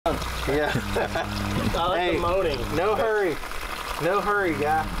Yeah. I like the moaning. No hurry. No hurry,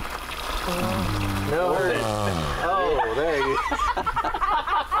 guy. No hurry. Oh, there you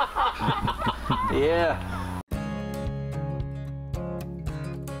go. Yeah.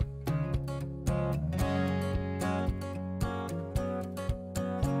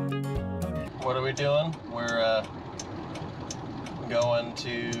 What are we doing? We're going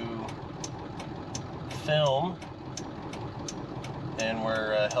to film, and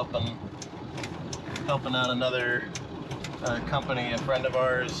we're helping out another company, a friend of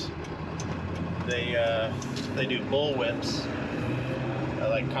ours. They do bull whips,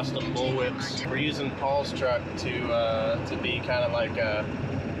 like custom bull whips. We're using Paul's truck to be kind of like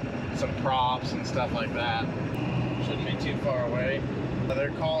some props and stuff like that. Shouldn't be too far away.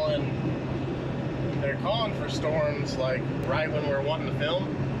 They're calling for storms like right when we're wanting to film,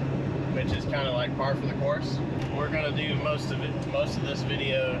 which is kind of like par for the course. We're gonna do most of this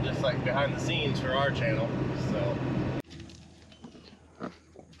video just like behind the scenes for our channel. So, what are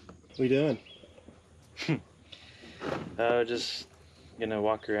we doing? Just gonna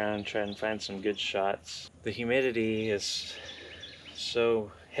walk around, try and find some good shots. The humidity is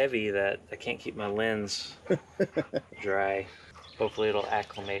so heavy that I can't keep my lens dry. Hopefully it'll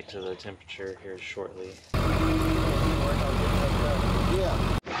acclimate to the temperature here shortly. Yeah.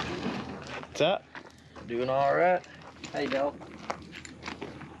 What's up? Doing all right. Hey, Del.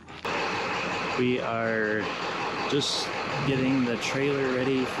 We are just getting the trailer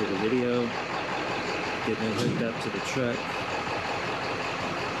ready for the video, getting it hooked up to the truck.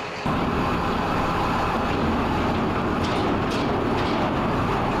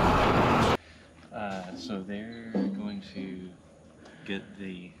 So they're going to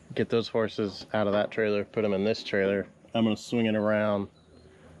Get those horses out of that trailer, put them in this trailer. I'm gonna swing it around.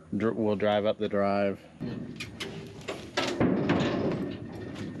 We'll drive up the drive.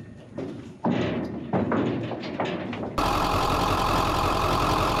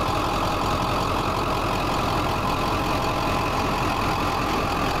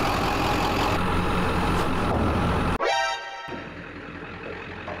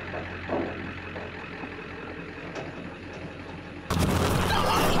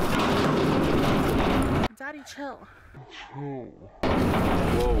 Daddy, chill. Whoa.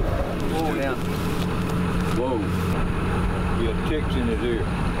 Whoa, down. Whoa. You have ticks in his ear.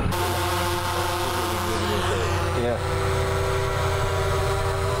 Yeah.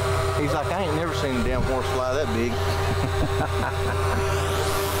 He's like, I ain't never seen a damn horse fly that big. He's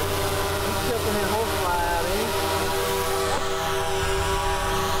chucking that horse fly out, ain't he?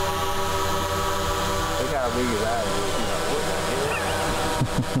 Look how big his eyes is. He's like, what the hell?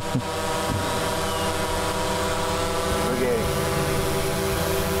 Look at him.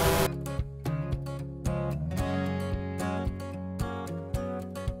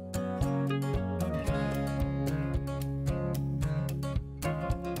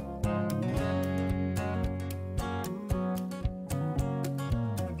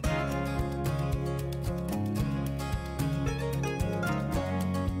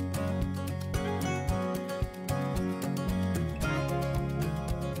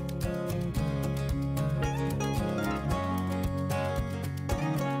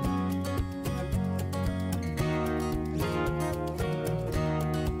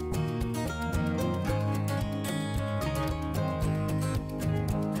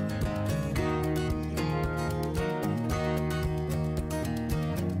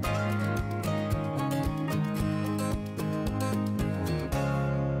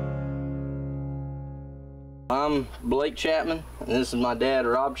 I'm Blake Chapman, and this is my dad,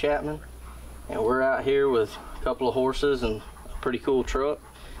 Rob Chapman, and we're out here with a couple of horses and a pretty cool truck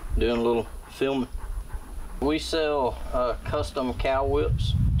doing a little filming. We sell custom cow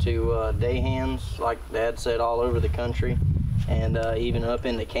whips to day hands, like Dad said, all over the country, and even up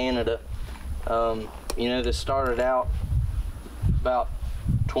into Canada. You know, this started out about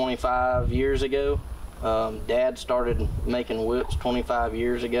 25 years ago. Dad started making whips 25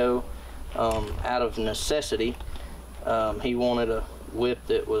 years ago. Out of necessity. He wanted a whip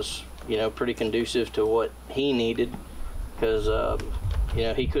that was, you know, pretty conducive to what he needed, because you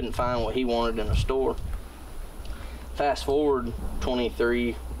know, he couldn't find what he wanted in a store. Fast forward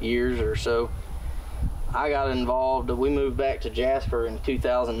 23 years or so, I got involved. We moved back to Jasper in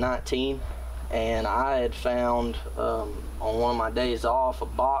 2019, and I had found on one of my days off a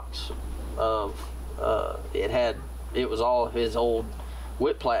box of it was all of his old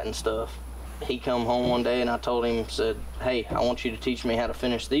whip platen stuff. He come home one day and I told him, said, hey, I want you to teach me how to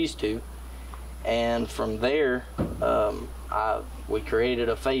finish these two. And from there, we created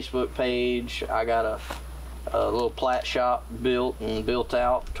a Facebook page. I got a little plat shop built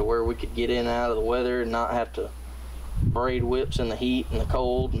out to where we could get in and out of the weather and not have to braid whips in the heat and the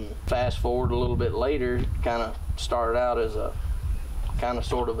cold. And fast forward a little bit later, it kind of started out as a kind of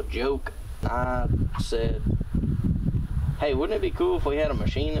sort of a joke. I said, hey, wouldn't it be cool if we had a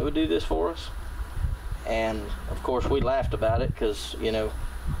machine that would do this for us? And of course we laughed about it because, you know,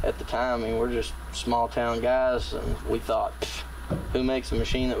 at the time, I mean, we're just small town guys, and we thought, who makes a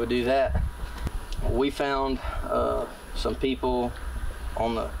machine that would do that? We found some people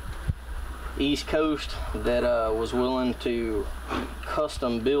on the East Coast that was willing to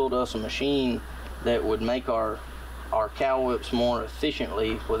custom build us a machine that would make our cow whips more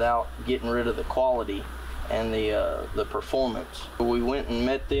efficiently without getting rid of the quality and the performance. We went and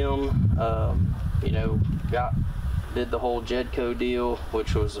met them, you know, did the whole Jedco deal,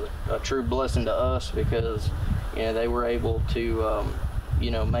 which was a true blessing to us because, you know, they were able to,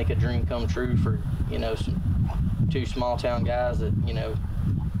 you know, make a dream come true for, you know, two small town guys that, you know,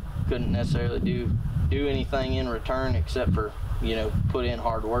 couldn't necessarily do anything in return except for, you know, put in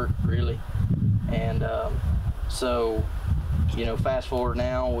hard work, really. And so, you know, fast forward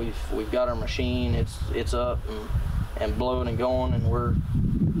now, we've got our machine. It's up and blowing and going, and we're,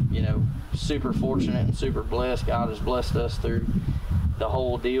 you know, super fortunate and super blessed. God has blessed us through the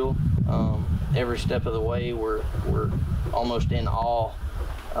whole deal. Every step of the way, we're almost in awe.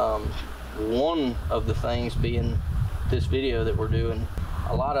 One of the things being this video that we're doing.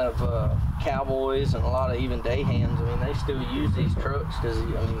 A lot of cowboys and a lot of even day hands, I mean, they still use these trucks because,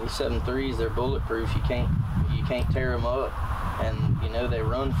 I mean, these 7.3s, they're bulletproof. You can't tear them up, and, you know, they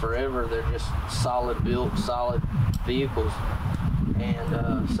run forever. They're just solid built, solid vehicles.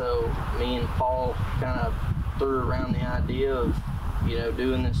 And so me and Paul kind of threw around the idea of, you know,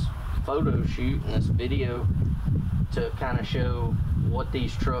 doing this photo shoot and this video to kind of show what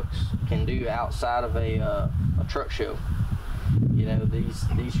these trucks can do outside of a truck show. You know,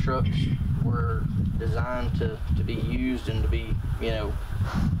 these trucks were designed to be used and to be, you know,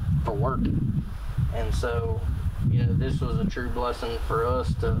 for work. And so, you know, this was a true blessing for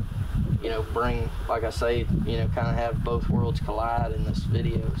us to, you know, bring, like I say, you know, kind of have both worlds collide in this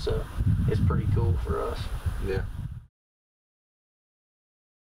video. So it's pretty cool for us. Yeah.